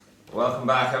Welcome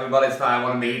back, everybody. Today I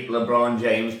want to meet LeBron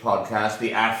James podcast,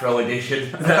 the Afro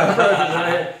edition.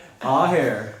 All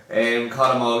hair.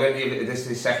 Conor Morgan, this is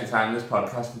the second time in this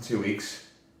podcast in 2 weeks.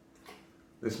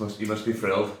 You must be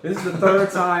thrilled. This is the third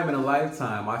time in a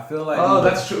lifetime. I feel like. Oh,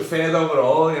 that's true. Fair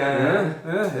overall, yeah.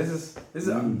 This is.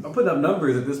 I'm putting up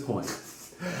numbers at this point.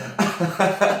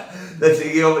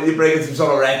 You're breaking some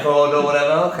sort of record or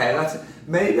whatever. Okay, that's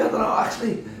maybe I don't know.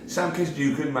 Actually, Sam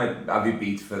Kiss-Dukin might have you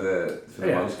beat for the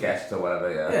most guests or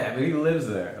whatever. Yeah, but he lives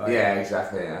there. Yeah,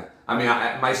 exactly. Yeah. I mean,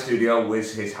 my studio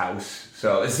was his house,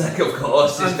 so it's like, of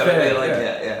course, it's gonna be like,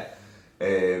 yeah.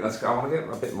 Let's go. I want to get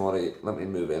a bit more. Let me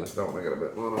move in. I don't want to get a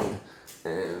bit more.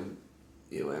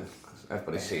 You in?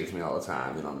 Everybody sees me all the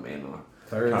time. You know what I mean?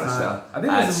 Third time. I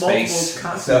think there's multiple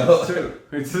concepts too.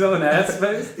 It's still an ad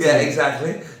space. Yeah,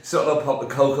 exactly. Sort of pop the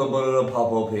cocoa butter will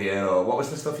pop up here, or what was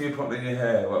the stuff you put in your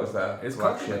hair? What was that? It's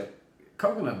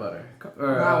coconut butter.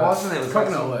 No, wasn't it? It was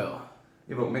coconut oil.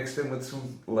 Yeah, but mixed in with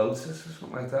some lotus or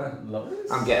something like that. Lotus?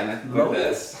 I'm getting it.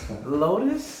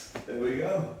 Lotus? There we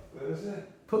go. Where is it?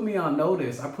 Put me on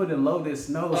notice. I put in lotus.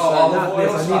 No, oh, sir, olive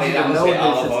oil. this. I need you to know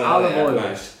this. It's olive oil.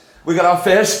 Nice. We got our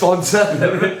first sponsor.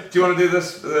 Do you want to do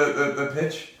this? The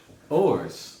pitch?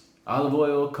 Oars. Olive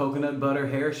oil, coconut butter,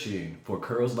 hair sheen for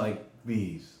curls like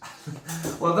these.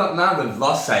 Well, now they've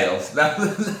lost sales. Now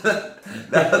the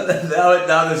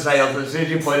sales, as soon as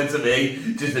you point it to me,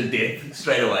 just a dip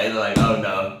straight away. They're like, oh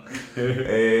no.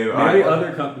 Maybe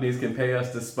other companies can pay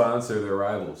us to sponsor their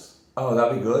rivals. Oh,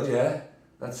 that'd be good, yeah.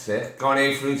 That's sick.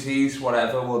 Garnier Fruities,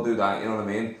 whatever, we'll do that, you know what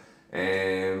I mean?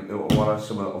 What are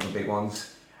some of the other big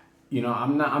ones? You know,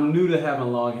 I'm new to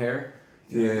having long hair.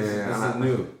 Yeah, this is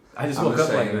new. I just woke up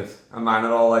like this. And mine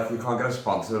are all like, you can't get a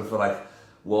sponsor for like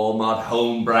Walmart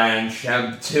home brand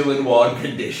shampoo 2-in-1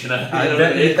 conditioner. I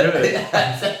bet we could.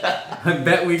 I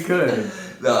bet we could.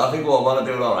 No, I think Walmart are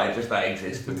doing alright, just that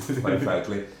existence, quite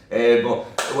frankly. But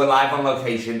we're live on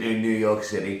location in New York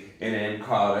City, in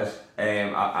Carter's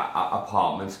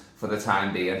apartment for the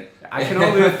time being. I can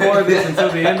only afford this until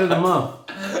the end of the month.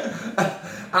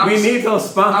 We need those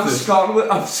sponsors.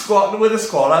 I'm squatting with a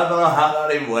squad. I don't know how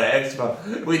that even works, but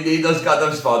we need those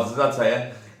goddamn sponsors, I'll tell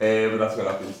you. But that's what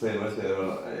I've been staying with.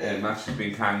 Max has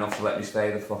been kind enough to let me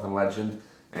stay, the fucking legend.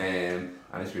 And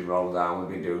it's been rolling down. We've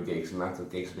been doing gigs and that. The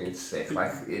gigs have been sick.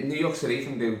 Like in New York City, you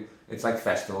can do. It's like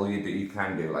festival. You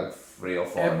can do like 3 or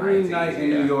 4 Every nights. night in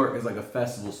New York is like a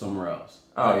festival somewhere else.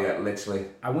 Oh yeah, literally.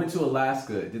 I went to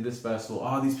Alaska, did this festival.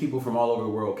 All these people from all over the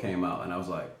world came out, and I was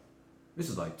like, "This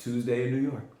is like Tuesday in New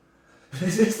York."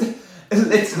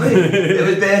 Literally, it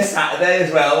was there Saturday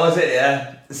as well, was it?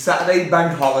 Yeah, Saturday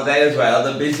bank holiday as well.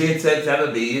 The busiest it's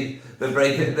ever been. They're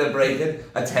breaking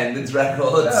attendance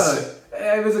records.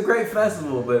 Yeah, it was a great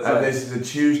festival, but this is a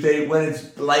Tuesday when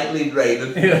it's lightly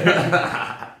raining.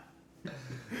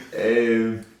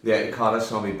 Yeah, Carter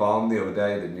saw me bomb the other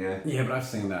day, didn't you? Yeah, but I've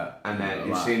seen that. And then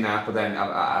you've seen that, but then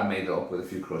I made it up with a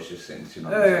few crushes since, you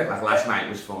know. Like last night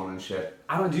was fun and shit.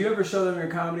 Do you ever show them your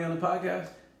comedy on the podcast?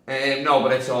 No,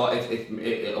 but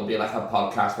it'll be like a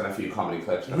podcast and a few comedy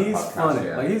clips. He's funny.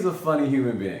 Yeah. Like he's a funny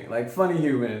human being. Like funny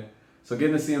human. So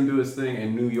getting to see him do his thing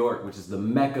in New York, which is the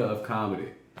mecca of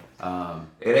comedy.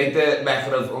 It ain't the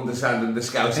method of understanding the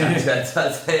Scouse accent,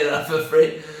 I'll tell you that for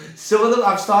free. Some of them,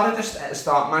 I've started to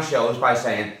start my shows by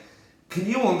saying, can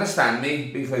you understand me?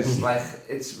 Because like,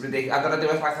 it's ridiculous. I've got to do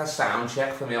it like a sound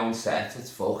check for my own set. It's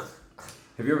fucked.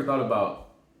 Have you ever thought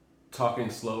about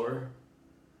talking slower?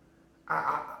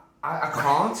 I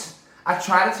can't. I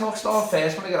try to talk slower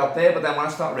first when I get up there, but then when I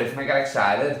start riffing, I get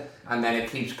excited. And then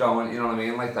it keeps going, you know what I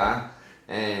mean? Like that.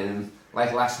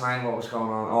 Like last night, what was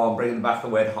going on? Oh, I'm bringing back the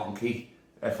word honky,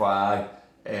 FYI.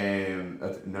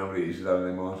 Nobody uses that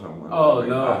anymore. So oh,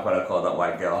 no. But I call that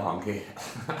white girl honky.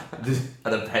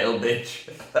 And a pale bitch.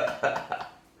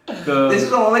 This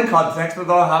is all in context. I don't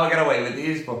know how I get away with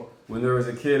these, but... When there was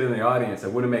a kid in the audience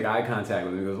that wouldn't make eye contact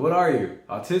with me, he goes, "What are you?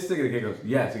 Autistic?" And the kid goes,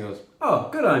 "Yes." He goes, "Oh,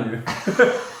 good on you."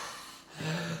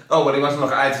 Oh, when he wasn't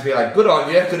looking, I had to be like, "Good on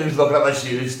you," because he was looking at my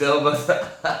shoes still, but...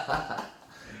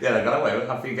 Yeah, I got away with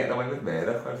happy getting away with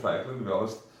murder, quite frankly, to be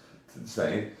honest. It's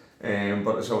insane.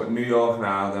 But so New York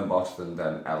now, then Boston,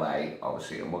 then LA,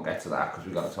 obviously, and we'll get to that because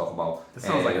we've got to talk about... That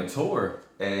sounds like a tour.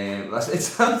 It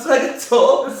sounds like a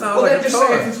tour. It sounds like a just tour.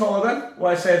 Say it's a tour then.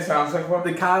 Why say it sounds like one?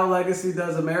 The Kyle Legacy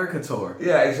Does America tour.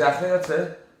 Yeah, exactly, that's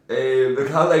it. The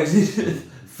Kyle Legacy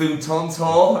Futon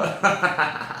tour.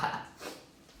 My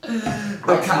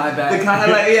bad. The Kyle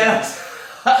Legacy, yeah.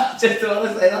 Just want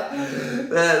to say that.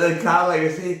 The Kyle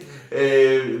Legacy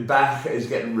back is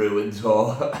getting ruined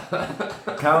tour.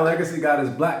 Kyle Legacy got his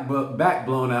back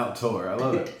blown out tour. I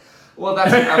love it. Well,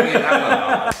 that's, I mean,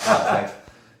 I don't know.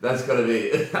 That's gonna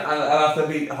be. I'll have to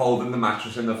be holding the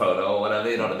mattress in the photo or whatever.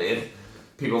 You know what I mean?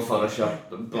 People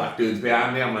Photoshop black dudes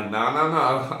behind me. I'm like, no.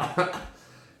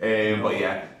 But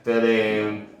yeah,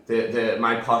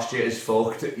 my posture is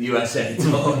fucked.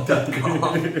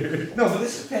 USATalk.com. No, but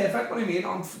this is perfect. What I mean,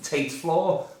 on Tate's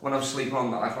floor when I was sleeping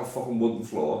on like a fucking wooden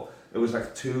floor, it was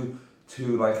like two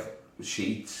like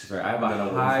sheets. Right, I have a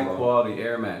high quality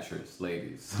air mattress,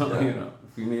 ladies. So you know,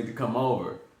 if you need to come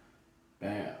over,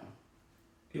 damn.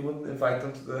 You wouldn't invite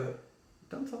them to the.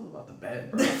 Don't tell them about the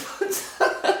bed, bro.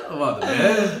 About the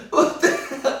bed.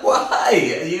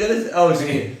 Why? Are you gonna? Oh,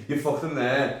 see, you fucked them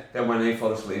there. Then when they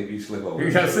fall asleep, you slip over.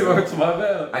 You gotta slip over to my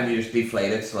bed. And you just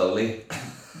deflate it slowly.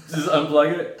 Just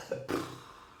unplug it.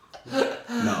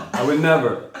 No, I would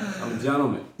never. I'm a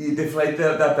gentleman. You deflate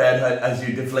that bed as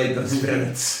you deflate the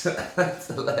spirits. That's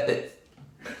hilarious.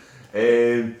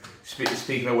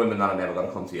 Speaking of women that are never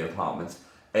gonna come to your apartment.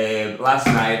 Last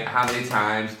night, how many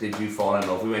times did you fall in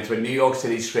love? We went to a New York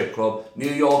City strip club. New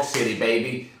York City,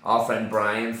 baby. Our friend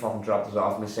Brian fucking dropped us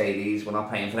off Mercedes. We're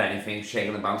not paying for anything.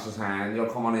 Shaking the bouncer's hand. Yo,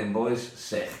 come on in, boys.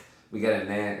 Sick. We get in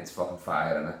there. It's fucking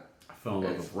fire, isn't it? I fell in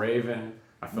love with Raven.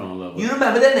 I fell in love with... You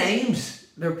remember their names?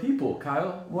 They're people,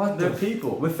 Kyle. What? They're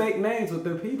people. With fake names, but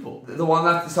they're people. The one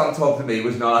that started talking to me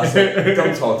was not. I said,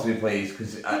 don't talk to me, please.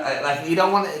 Because, like, you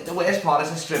don't want... The worst part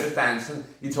is a stripper dancing.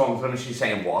 You're talking to them and she's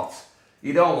saying, what?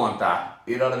 You don't want that.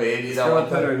 You know what I mean? You don't want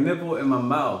put her nipple in my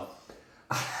mouth.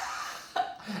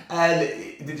 And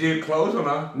did you close or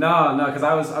not? No, because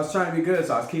I was trying to be good,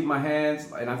 so I was keeping my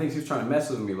hands, and I think she was trying to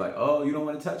mess with me, like, oh, you don't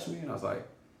want to touch me? And I was like,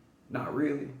 not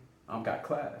really. I've got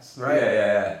class, right?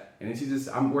 Yeah. And then she just,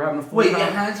 we're having a full Wait, your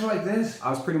hands were like this?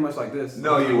 I was pretty much like this.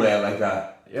 No, you were like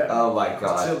that. Yeah. Oh my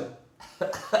god.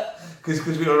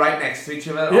 Because we were right next to each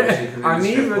other. Yeah, our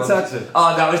knees were touching.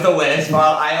 Oh, that was the worst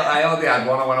part. I only had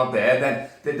one. I went up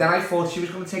there. Then I thought she was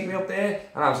going to take me up there.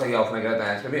 And I was like, yo, can I get a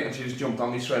dance with you? And she just jumped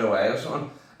on me straight away or something.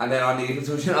 And then our knees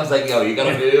were touching. I was like, yo, you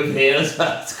got to move here. I was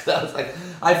like,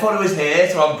 I thought it was here,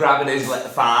 so I'm grabbing his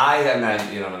thigh. And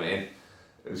then, you know what I mean?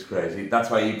 It was crazy.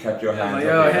 That's why you kept your hands up.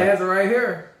 Yo, hands are right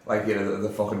here. Like, you know, the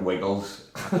fucking wiggles.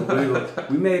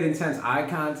 We made intense eye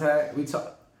contact. We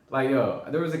talked. Like, yo,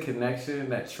 there was a connection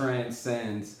that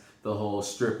transcends the whole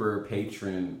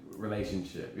stripper-patron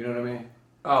relationship. You know what I mean?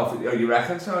 Oh, you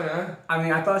reckon so, yeah? I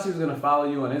mean, I thought she was going to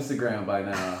follow you on Instagram by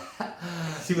now.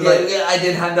 She was yeah, I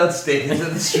did hand out stickers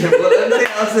at the strip club. Everybody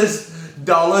else's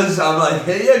dollars. I'm like,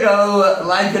 here you go,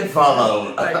 like and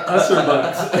follow. Like Usher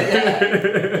bucks.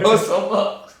 Yeah. Usher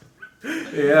bucks.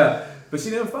 Yeah, but she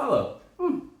didn't follow.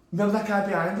 Remember that guy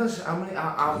behind us? How much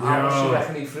you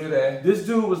reckon he threw there? This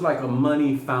dude was like a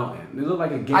money fountain. It looked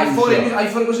like a game I thought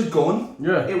show. It was a gun.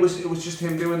 Yeah. It was just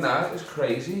him doing that. It was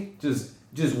crazy. Just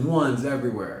ones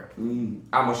everywhere.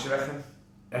 How much you reckon?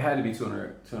 It had to be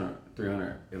 200,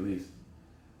 300 at least.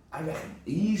 I reckon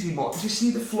easy more. Did you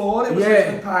see the floor? It was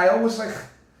like the pile was like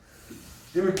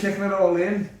they were kicking it all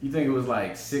in. You think it was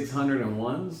like 600 and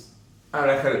ones? I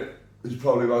reckon it was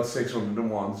probably about 600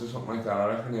 and ones or something like that. I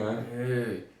reckon, yeah.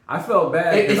 I felt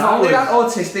bad. If only that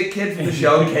autistic kid from the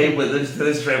show came with us to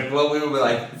the strip club, we would be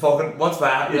like, fucking, what's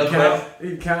that?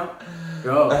 He'd count.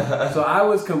 Yo. So I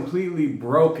was completely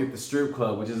broke at the strip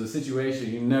club, which is a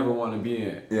situation you never want to be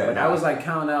in. Yeah. Like I was like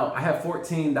counting out. I had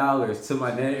 $14 to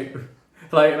my name.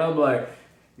 Like, and I'm like,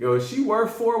 yo, she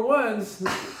worth 4 ones.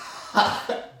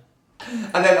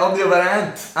 And then on the other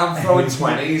end, I'm throwing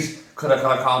 20s. Because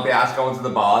I can't be asked going to the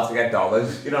bar to get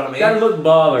dollars, you know what I mean? That looked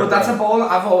baller. But that's a baller.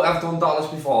 I've done dollars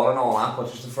before and all that,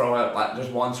 but just to throw out like just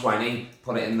 120,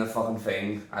 put it in the fucking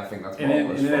thing, I think that's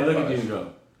baller. And then they look at you and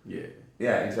go, yeah.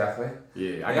 Yeah, exactly.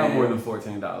 Yeah, I got more than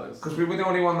 $14. Because we were the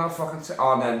only one that fucking...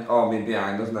 me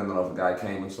behind us, and then another guy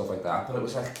came and stuff like that. But it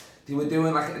was like, they were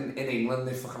doing like, in England,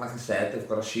 they fucking, like I said, they've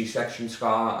got a C-section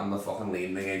scar and they're fucking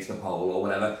leaning against the pole or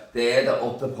whatever. They're the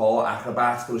up the pole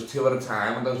acrobats. There was 2 at a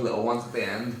time and those little ones at the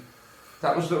end.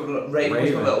 That was the Raven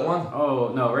was the little one.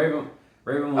 Oh no, Raven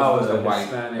was the white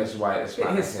Hispanic.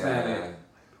 Hispanic.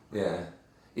 Yeah.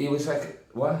 He was like,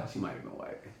 what? She might have been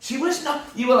white. She was not.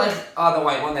 You were like, oh, the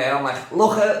white one there. I'm like,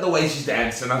 look at the way she's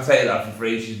dancing. I'll tell you that for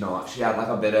free. She's not. She had like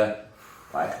a bit of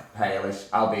like palish,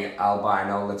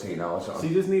 albino Latino or something.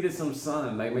 She just needed some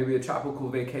sun, like maybe a tropical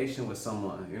vacation with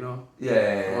someone, you know?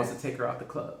 Yeah. He wants to take her out the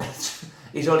club.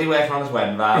 He's already working on his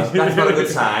wedding vows. That's not a good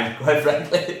sign, quite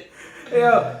frankly.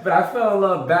 Yeah, but I fell in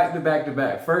love back to back to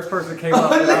back. First person came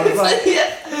up and I was like,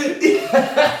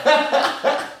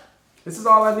 this is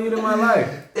all I need in my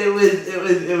life. It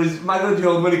was Michael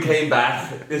Jordan when he came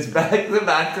back. It's back to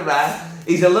back to back.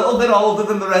 He's a little bit older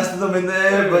than the rest of them in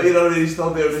there, but you know he's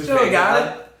still doing his thing.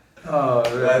 Got it. Oh,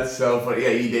 that's so funny. Yeah,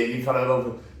 you did. You fell in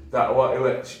love. That what? I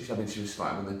mean, she was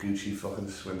slamming the Gucci fucking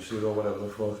swimsuit or whatever the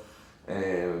fuck.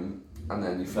 And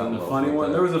then you found the funny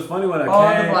one. There was a funny one that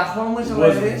came. The black one was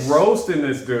hilarious. Roasting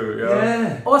this dude. Yo.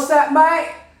 Yeah. What's that,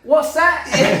 mate? What's that?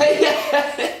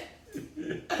 Yeah.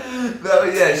 No,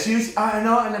 yeah, she was. I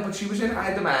know, but she was in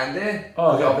high demand there.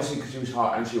 Oh, okay. Obviously, because she was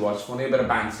hot and she was funny, a bit of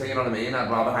banter. You know what I mean? I'd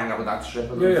rather hang out with that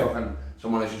stripper than fucking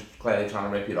someone who's just clearly trying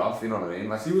to rip it off. You know what I mean?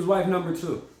 Like, she was wife number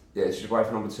 2. Yeah, she's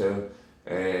wife number 2.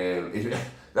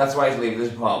 That's why he's leaving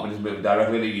this apartment. He's moving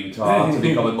directly to Utah to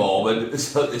become a Mormon.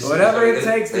 So whatever it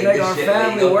takes to make our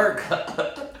family work.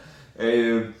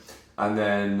 And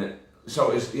then,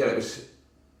 so it was.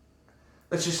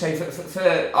 Let's just say,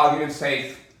 for argument's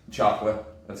sake, chocolate.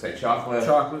 Let's say chocolate.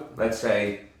 Chocolate. Let's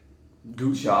say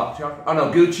Gucci. Chocolate. Oh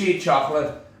no, Gucci,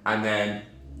 chocolate, and then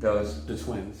those. The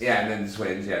twins. Yeah, and then the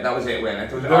twins. Yeah, that was it. When there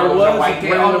was a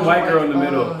random white girl in the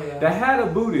middle that had a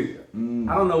booty.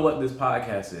 I don't know what this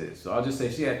podcast is, so I'll just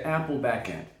say she had ample back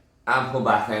end. Ample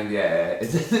back end, yeah.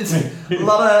 It's a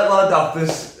lot of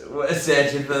doctors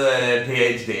searching for the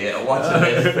PhD and watching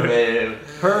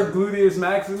this. Her gluteus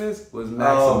maximus was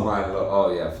maximus. Oh my lord!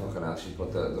 Oh yeah, fucking hell. She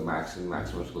put the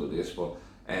maximus gluteus, but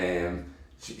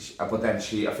but then I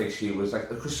think she was like,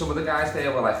 because some of the guys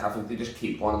there were like, I think they just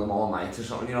keep one of them all night or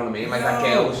something. You know what I mean? Like that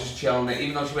girl was just chilling there,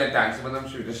 even though she went dancing with them,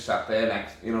 she was just sat there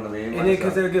next. You know what I mean? And like, then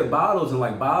because they get bottles and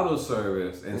like bottle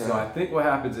service, and so I think what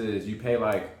happens is you pay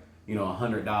like, you know,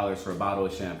 $100 for a bottle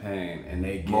of champagne, and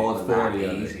they get more than 40 that,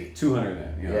 of easy. it, 200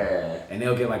 then, you know? Yeah. And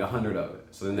they'll get like 100 of it.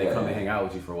 So then they come and hang out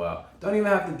with you for a while. Don't even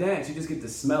have to dance; you just get to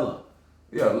smell them.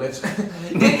 Yo, let's.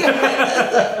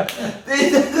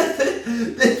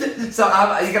 So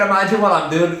you can imagine what I'm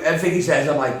doing. Everything he says,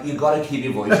 I'm like, you gotta keep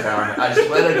your voice down. I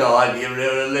swear to God, you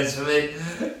really listen to me.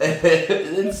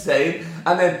 It's insane.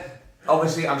 And then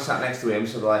obviously I'm sat next to him,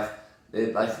 so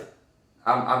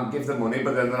I'm give them money,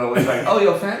 but then they're always like, oh,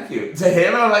 yo, thank you to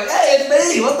him, and I'm like, hey,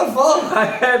 it's me. What the fuck? I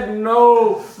had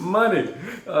no money.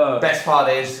 Best part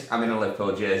is I'm in a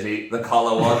Liverpool jersey, the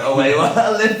collar one, away one,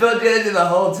 a Liverpool jersey the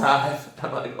whole time.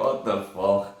 I'm like, what the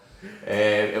fuck?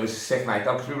 It was a sick night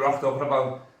though, because we rocked up at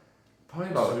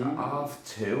probably about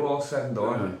 2:30 all said and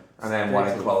done, and then when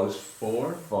it closed,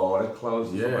 4 it closed,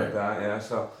 something like that. Yeah,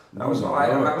 so that was all right,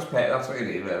 and that was that's what you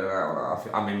need really, an hour and a half.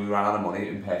 I mean, we ran out of money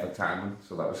in perfect timing,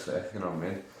 so that was sick. You know what I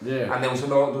mean? Yeah. And there was a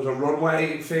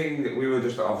runway thing. We were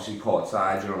just obviously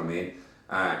courtside. You know what I mean?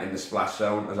 In the splash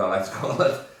zone, as I like to call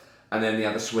it. And then they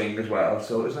had a swing as well,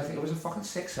 so it was a fucking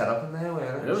sick setup in there.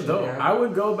 Wasn't it? It was dope. Yeah. I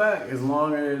would go back as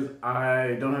long as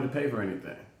I don't have to pay for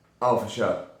anything. Oh, for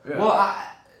sure. Yeah. Well,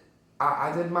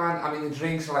 I didn't mind. I mean, the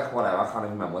drinks are like whatever. I can't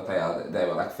even remember what they are. They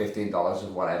were like $15 or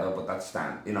whatever, but that's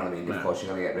stand. You know what I mean? Yeah. Of course,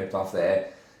 you're gonna get ripped off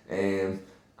there. And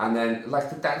then like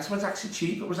the dance was actually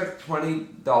cheap. It was like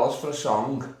 $20 for a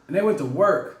song. And they went to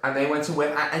work. And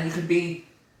you could be.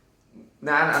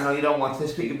 Nah, I know you don't want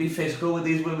this, but you can be physical with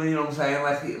these women, you know what I'm saying?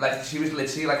 Like she was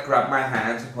literally like grabbed my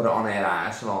hand and put it on her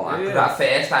ass and all that. Yeah. At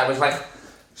first I was like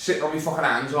sitting on my fucking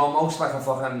hands almost like a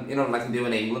fucking, you know, like you do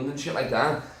in England and shit like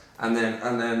that. And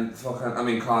then fucking, I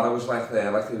mean, Carter was like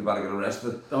there, like he was about to get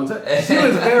arrested. She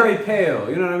was very pale,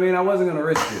 you know what I mean? I wasn't gonna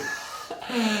risk it.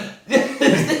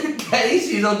 In case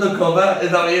she's undercover,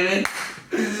 is that what you mean?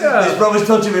 Yeah. This brother's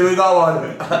touching me, we got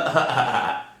one.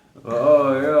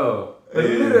 Oh, yo. But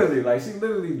literally, like, she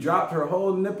literally dropped her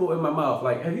whole nipple in my mouth.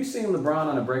 Like, have you seen LeBron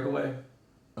on a breakaway?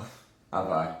 Have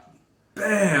I?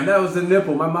 Bam! That was the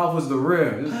nipple. My mouth was the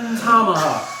rim.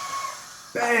 Tomahawk.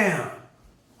 Bam!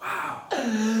 Wow.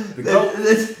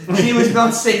 She was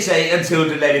not 6'8" and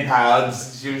 280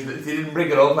 pounds. She didn't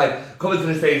bring it up. Like, coming to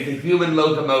the stage, the human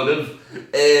locomotive,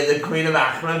 the Queen of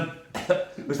Akron.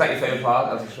 Was that your favourite part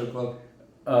of the strip club?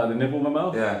 The nipple in my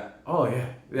mouth? Yeah. Oh, yeah.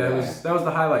 That was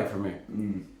the highlight for me.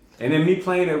 Mm. And then me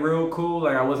playing it real cool,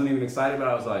 like I wasn't even excited, but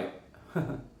I was like,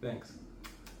 thanks.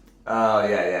 Oh,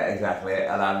 yeah, exactly.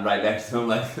 And I'm right next to him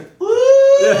like, woo!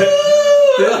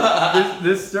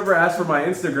 This stripper asked for my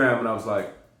Instagram, and I was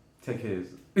like, take his.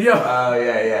 Yeah. Oh,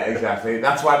 yeah, exactly.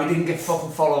 That's why we didn't get fucking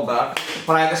followed back.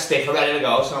 But I had the sticker ready to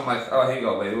go, so I'm like, oh, here you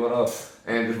go, baby, what up?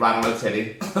 And just ran on a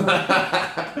titty.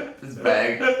 Just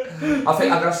bang. I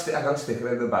think I got a sticker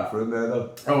in the bathroom there though.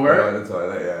 Oh, where? In the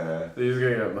toilet, yeah. So you just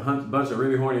get a bunch of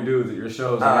really horny dudes at your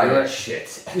shows. Yeah,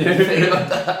 shit.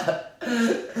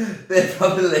 They're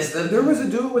probably listening. There was a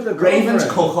dude with a girlfriend. Raven's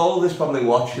cuckold is probably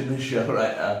watching the show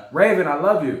right now. Raven, I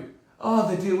love you. Oh,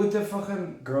 they do with their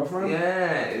fucking girlfriend?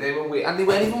 Yeah, they were weird. And they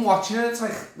weren't even watching it, it's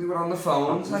like they were on the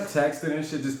phones. Like texting and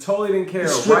shit, just totally didn't care. The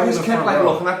strippers kept like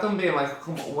looking at them being like,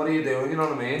 come on, what are you doing, you know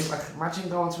what I mean? Like imagine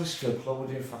going to a strip club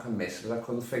with your fucking missus. I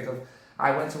couldn't think of.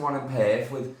 I went to one in Perth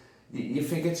with you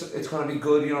think it's going to be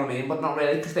good, you know what I mean? But not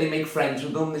really, because they make friends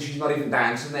with them, and she's not even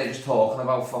dancing, they're just talking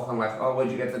about fucking like, oh,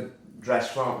 where'd you get the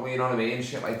dress from, you know what I mean,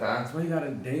 shit like that. That's why you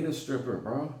gotta date a stripper,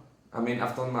 bro. I mean,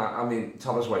 I've done that. I mean,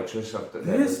 Thomas Waitress.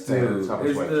 This dude is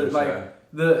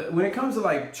when it comes to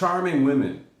like charming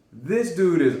women, this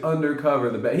dude is undercover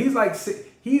the best. He's like,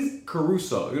 he's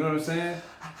Caruso, you know what I'm saying?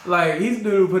 Like, he's the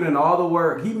dude who put in all the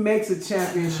work. He makes a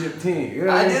championship team. You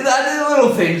know what I did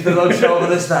little things that don't show on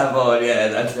the stat board. Yeah,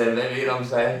 that's it. Maybe, you know what I'm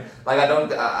saying? Like,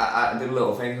 I do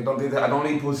little things. I don't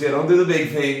need pussy. I don't do the big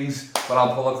things. But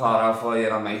I'll pull a card out for you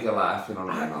and I'll make you laugh. You know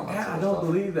what I mean? I don't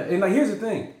believe that. And like, here's the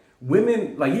thing.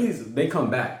 Women, like, they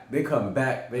come back. They come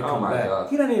back. God.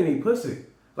 He doesn't even eat pussy.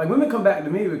 Like, women come back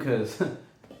to me because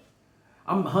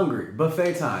I'm hungry.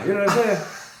 Buffet time. You know what I'm saying?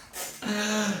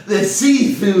 The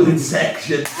seafood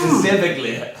section,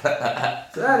 specifically.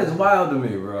 So that is wild to me,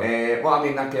 bro. Well, I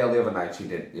mean, that girl the other night, she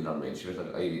did, you know what I mean? She was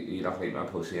like, oh, you're not going to eat my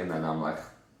pussy. And then I'm like,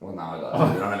 well, now I got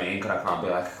it. You know what I mean? Because I can't be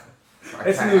like...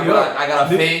 It's New York. I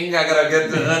got a thing, I got to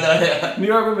get... New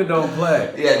York women don't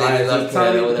play. Yeah, they love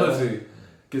tiny pussy.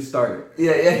 Get started.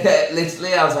 Yeah.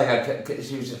 Literally, I was like,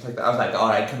 she was just like that. I was like, all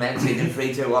right, commencing in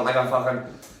 3, 2, 1, like I'm fucking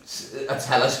a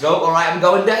telescope. All right, I'm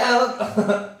going down.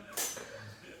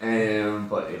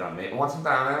 But you know what I mean. Once I'm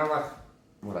down there, I'm like,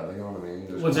 whatever. You know what I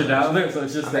mean. Once you're down there, so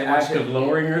it's just the act of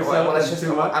lowering yourself. Well, it's just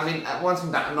too much. I mean, once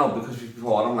I'm down, no, because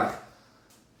before I'm like,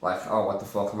 oh, what the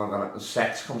fuck am I gonna?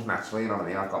 Sex comes naturally. You know what I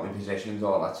mean. I've got my positions,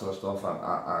 all that sort of stuff.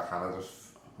 I kind of just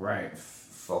right.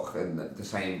 Fucking the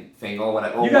same thing or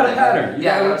whatever. You got a pattern. I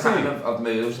got a pattern of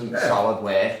moves and solid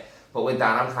work. But with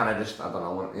that, I'm kind of just, I don't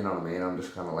know, you know what I mean? I'm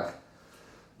just kind of like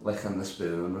licking the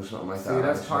spoon or something like that. See,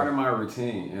 that's part of my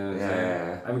routine. You know what I'm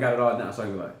saying? I haven't got it all down, so I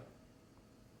can be like,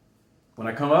 when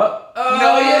I come up, no,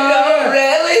 you don't,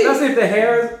 really? Let's see if the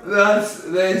hair is...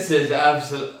 This is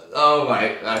absolute. Oh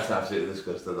my, that's absolutely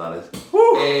disgusting, that is.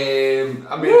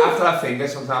 I mean, after I finger,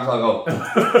 sometimes I'll go.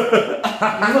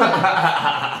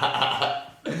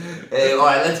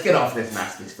 Alright, let's get off this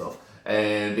nasty stuff.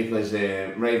 Because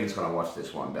Raven's going to watch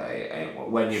this one day.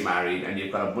 When you're married and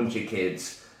you've got a bunch of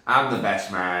kids, I'm the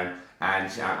best man, and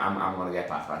I'm going to get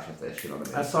backlash with this, you know what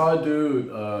I mean? I saw a dude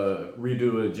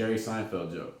redo a Jerry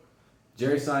Seinfeld joke.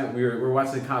 Jerry Seinfeld, we were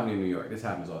watching comedy in New York. This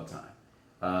happens all the time.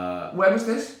 Where was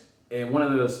this? In one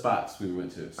of the spots we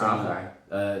went to. So, okay.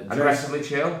 Aggressively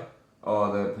chill?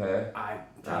 Or the pair? I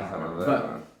can't remember.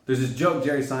 But there's this joke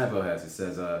Jerry Seinfeld has. It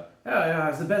says, yeah,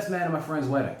 it's the best man at my friend's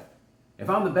wedding. If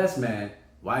I'm the best man,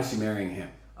 why is she marrying him?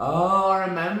 Oh, I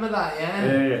remember that, yeah.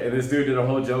 Yeah, and this dude did a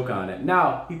whole joke on it.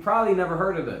 Now, he probably never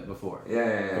heard of it before.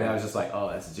 Yeah. But I was just like, oh,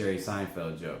 that's a Jerry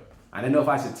Seinfeld joke. I didn't know if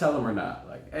I should tell him or not.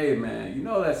 Like, hey, man, you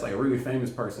know that's like a really famous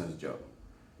person's joke.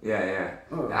 Yeah.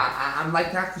 Oh. I'm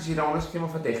like that because you don't want to come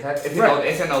off a dickhead. If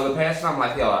I know the person, I'm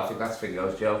like, yo, I think that's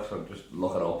Fingo's joke, so just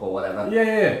look it up or whatever.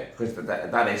 Yeah. Because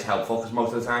that is helpful, because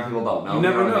most of the time people don't know. You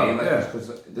never know. What I mean? Like, yeah.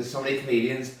 Because there's so many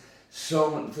comedians,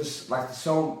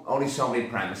 only so many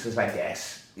premises, I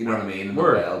guess. You know what I mean? In the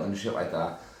world and shit like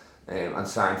that. And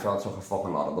Seinfeld took a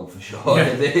fucking lot of them for sure.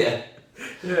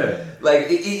 Yeah. Like,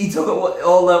 he took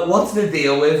all the, what's the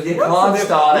deal with? You can't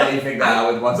start anything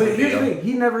now with what's the deal. But here's the thing,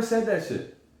 he never said that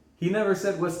shit. He never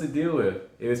said what's the deal with.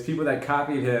 It was people that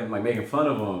copied him, like making fun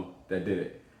of him, that did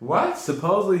it. What?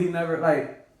 Supposedly he never,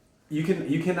 like, you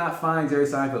cannot find Jerry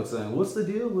Seinfeld saying, what's the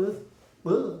deal with?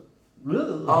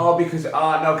 Oh, because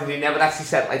he never actually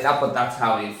said it like that, but that's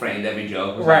how he framed every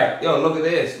joke. Right. Like, yo, look at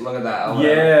this, look at that.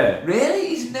 Yeah. Really?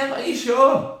 He's never, are you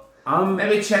sure?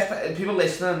 Maybe check that. People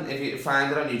listening, if you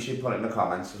find it on YouTube, put it in the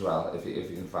comments as well, if you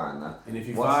can find that. And if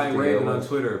you find Raven on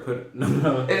Twitter, put it...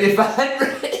 No. If you find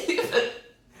Raven...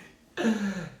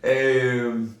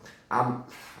 I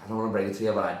don't want to break it to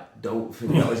you, but I don't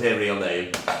think that was her real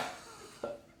name.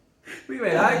 We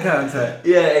made eye contact.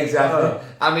 Yeah, exactly.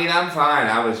 I mean, I'm fine.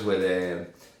 I was with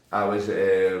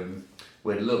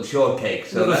Little Shortcake.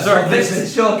 So this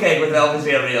is Shortcake with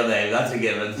obviously a real name. That's a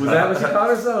given. Was that what she called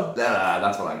herself? Nah,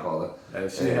 that's what I called her.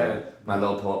 She had my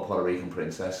little Puerto Rican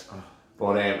princess.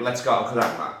 But let's go, because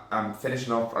I'm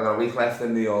finishing up. I got a week left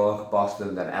in New York,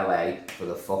 Boston, then LA for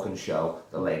the fucking show,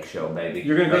 the Lake Show, baby.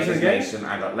 You're going to go to the game?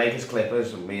 I got Lakers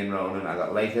Clippers, and me and Ronan. I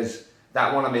got Lakers,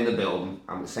 that one I'm in the building.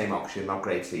 I'm the same auction, not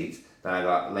great seats. Then I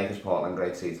got Lakers Portland,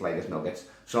 great seats, Lakers Nuggets.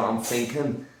 So I'm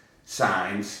thinking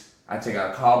signs. I think I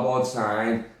got a cardboard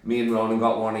sign. Me and Ronan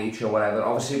got one each or whatever.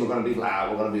 Obviously, we're going to be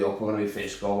loud, we're going to be up, we're going to be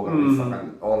physical, we're going to be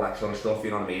fucking all that sort of stuff,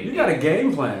 you know what I mean? You got a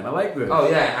game plan. I like this. Oh,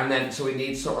 yeah, and then, so we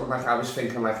need something like, I was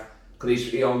thinking like,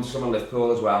 because he owns some of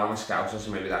Liverpool as well, I'm a scouser,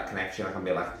 so maybe that connection, I can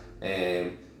be like,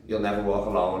 you'll never walk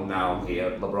alone, now I'm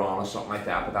here, LeBron or something like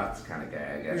that, but that's kind of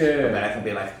gay, I guess. Yeah. And then I can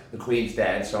be like, the Queen's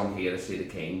dead, so I'm here to see the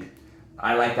King.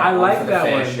 I like that one for the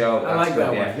first show. I like that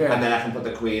one. Yeah. And then I can put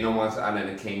the Queen on once, and then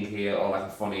a King here, or like a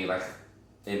funny like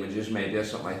images maybe or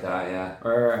something like that. Yeah.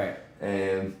 Right.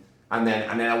 And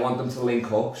then I want them to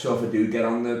link up. So if I do get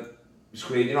on the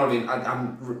screen, you know what I mean?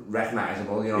 I'm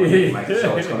recognisable. You know what I mean? Like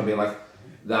so it's gonna be like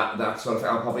that sort of.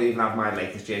 I'll probably even have my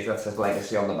latest jersey that says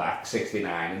Legacy on the back,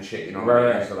 69 and shit. You know what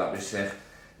I mean? So that'd be sick.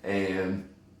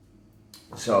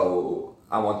 So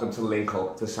I want them to link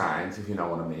up the signs, if you know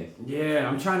what I mean. Yeah,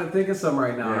 I'm trying to think of some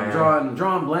right now. Yeah. I'm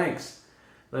drawing blanks.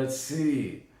 Let's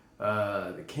see.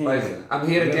 The King. Like, I'm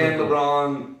here again,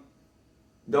 LeBron.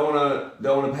 Don't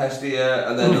wanna pester you,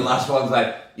 and then the last one's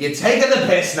like, "You're taking the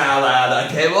piss now, lad. I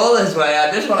came all this way.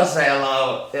 I just want to say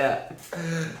hello." Yeah.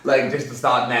 Like just to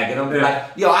start nagging them, be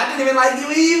like, "Yo, I didn't even like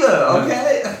you either."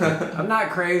 Okay. I'm not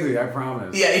crazy, I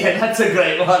promise. Yeah, that's a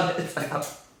great one. It's like,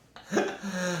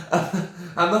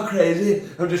 I'm not crazy.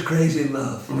 I'm just crazy in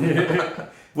love.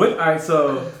 What? All right.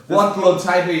 So what blood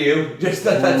type are you? Just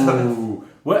that's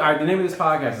what? All right. The name of this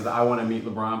podcast is I Want to Meet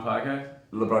LeBron podcast.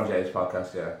 LeBron James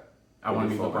podcast. Yeah. I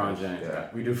want to meet LeBron James. Yeah.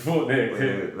 We do full names.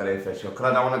 Very official. Because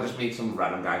I don't want to just meet some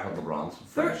random guy called LeBron.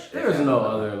 There's no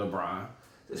other LeBron.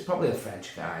 There's probably a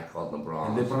French guy called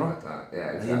LeBron. LeBron? Like that.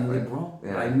 Yeah, exactly. LeBron.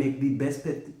 Yeah. I make the best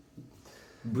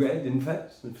bread in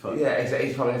France. Yeah, exactly.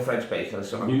 He's probably a French baker or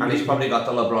something. And he's probably got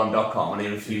the LeBron.com and he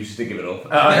refuses to give it up. Oh,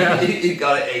 yeah. He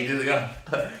got it ages ago.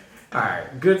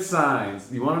 Alright, good signs.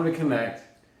 You want them to connect.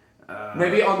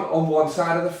 Maybe on one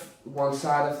side of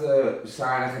the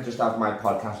sign I can just have my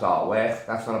podcast artwork.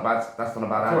 That's not a bad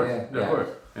idea. Yeah, of course.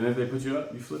 And if they put you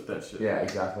up, you flip that shit. Yeah,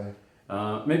 exactly.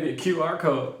 Maybe a QR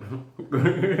code.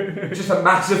 Just a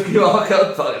massive QR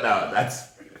code. Fuck no,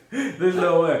 that's. There's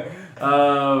no way.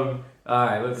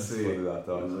 Alright, let's see.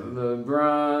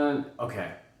 LeBron.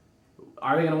 Okay.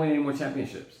 Are they gonna win any more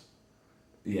championships?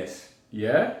 Yes.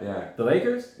 Yeah? Yeah. The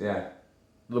Lakers? Yeah.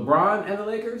 LeBron and the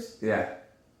Lakers? Yeah.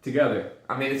 Together.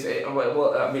 I mean, he's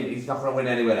not going to win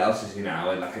anywhere else, is he now?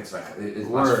 And like his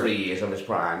last 3 years of his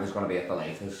prime is going to be at the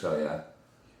Lakers, so yeah.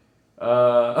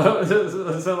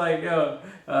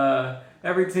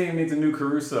 Every team needs a new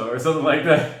Caruso or something like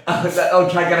that.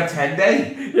 Try to get a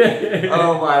 10-day? Yeah.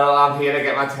 Oh my, well, I'm here to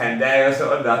get my 10-day or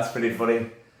something. That's pretty funny.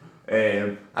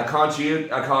 I can't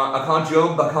shoot, I can't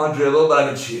jump, I can't dribble, but I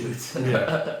can shoot.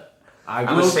 Yeah. I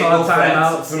will call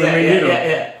timeout so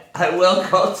yeah. I will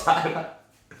call timeout.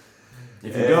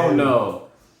 If you don't know,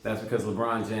 that's because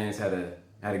LeBron James had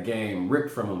a game ripped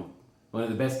from him. One of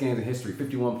the best games in history,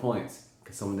 51 points.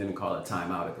 Because someone didn't call a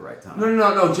timeout at the right time.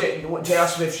 No. J.R.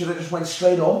 Smith should have just went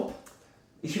straight up.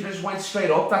 He should have just went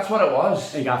straight up. That's what it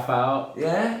was. And got fouled?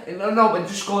 Yeah. No, but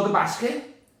just scored the basket.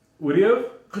 Would he have?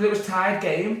 Because it was tied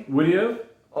game. Would he have?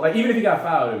 Like, even if he got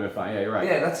fouled, it would have been fine. Yeah, you're right.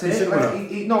 Yeah, that's it.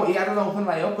 He had an open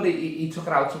layup, but he took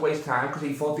it out to waste time because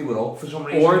he thought they were up for some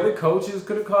reason. Or the coaches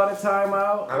could have called a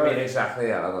timeout. I mean, exactly,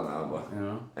 yeah, I don't know. But, you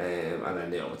know? And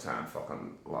then the overtime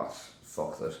fucking loss.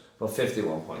 Fucked us. But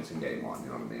 51 points in game one, you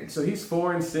know what I mean? So he's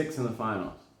 4-6 in the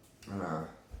finals. I know.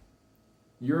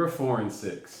 You're a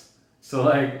 4-6. So,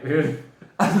 like...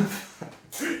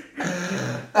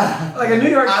 like a New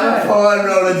York I'm a 4 and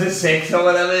rolling to 6 or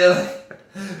whatever.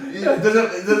 It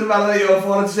doesn't matter that you're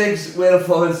 4-6, we're a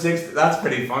 4-6. That's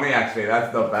pretty funny actually,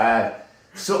 that's not bad.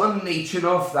 Something niche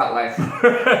enough that like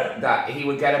that he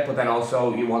would get it, but then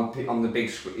also you want on the big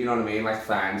screen, you know what I mean, like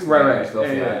fans, right, and stuff.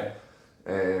 Yeah.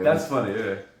 That's funny,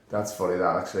 yeah. That's funny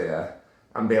that actually, yeah.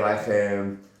 And be like,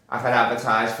 I could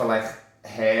advertise for like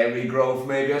hair regrowth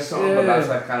maybe or something, but that's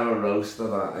like kind of a roast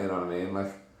of that, you know what I mean,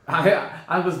 like.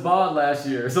 I was bald last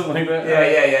year or something like that.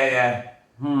 Yeah.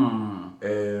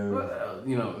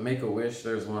 You know, Make-A-Wish,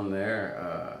 there's one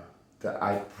there. The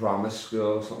I Promise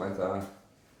school or something like that.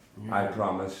 Yeah. I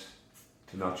promise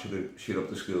to not shoot up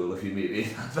the school if you meet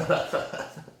me.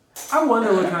 I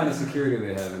wonder what kind of security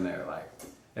they have in there, like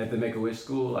at the Make-A-Wish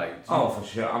school, like. Oh, for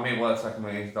sure. I mean, well, it's like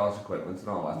 $1,000,000 equipment and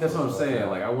all that. That's what I'm saying.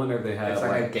 Like, I wonder if they have. It's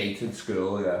like a gated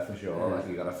school, yeah, for sure. Yeah. Like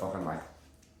you gotta fucking like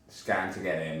scan to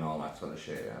get in and all that sort of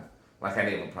shit, yeah. Like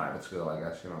any other private school, I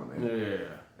guess. You know what I mean? Yeah.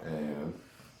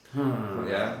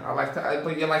 Yeah, I like that.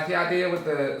 But you like the idea with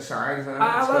the signs and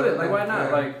I love it. Like, why not?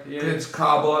 Yeah. Like, yeah. It's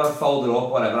cardboard, I fold it up,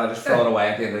 whatever. I just throw it away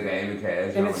at the end of the game. Who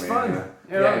cares? And it's fun.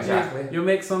 Yeah, yeah, exactly. You'll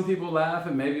make some people laugh,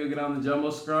 and maybe you'll get on the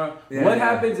jumbo scrum. Yeah, what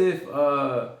happens if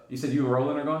you said you and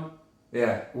Roland are going?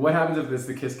 Yeah. What happens if it's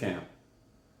the kiss cam?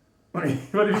 What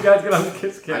if you guys get on the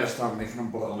kiss cam? I just start making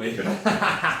them blow me.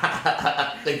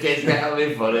 The kiss cam will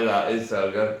be funny. That is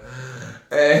so good.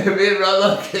 Me and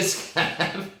Roland kiss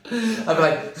cam. I'd be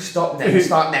like, start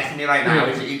necking me right now.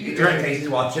 Just in case he's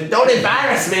watching. Don't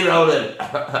embarrass me, Roland.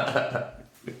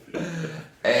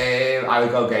 I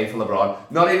would go gay for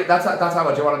LeBron. Not even that's how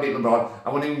much I want to beat LeBron. I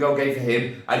wouldn't even go gay for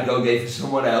him. I'd go gay for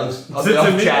someone else. On the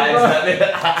off chance.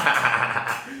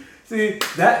 See,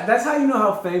 that's how you know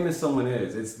how famous someone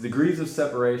is. It's degrees of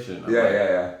separation.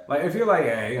 Yeah. Like if you're like,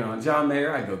 hey, John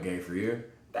Mayer, I'd go gay for you.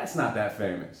 That's not that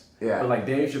famous. Yeah. But like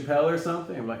Dave Chappelle or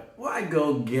something, I'm like, well, I'd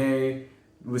go gay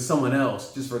with someone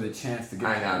else just for the chance to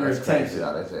get your attention.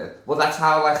 That is it. Well, that's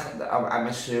how I'm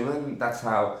assuming that's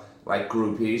how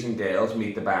groupies and girls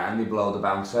meet the band. They blow the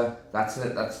bouncer. That's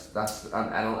it. That's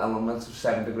an element of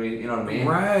 7 Degrees. You know what I mean?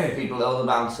 Right. People blow the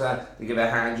bouncer. They give a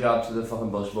hand job to the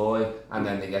fucking busboy, and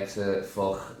then they get to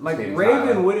fuck. Like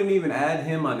Raven wouldn't even add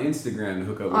him on Instagram to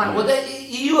hook up with him.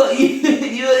 Well,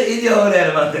 you're in your own head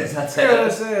about this. That's it. Yeah,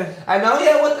 that's it. I know.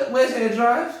 Yeah. Where's your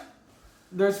drive?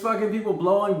 There's fucking people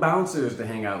blowing bouncers to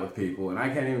hang out with people, and I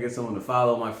can't even get someone to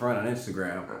follow my friend on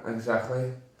Instagram.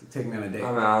 Exactly. To take me on a date.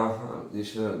 I know. You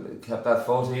should have kept that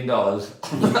 $14.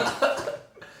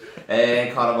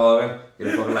 Conor Morgan, you're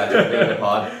a fucking legend doing the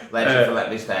pod. Legend for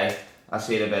letting me stay. I'll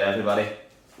see you in a bit, everybody.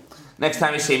 Next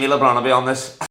time you see me, LeBron will be on this.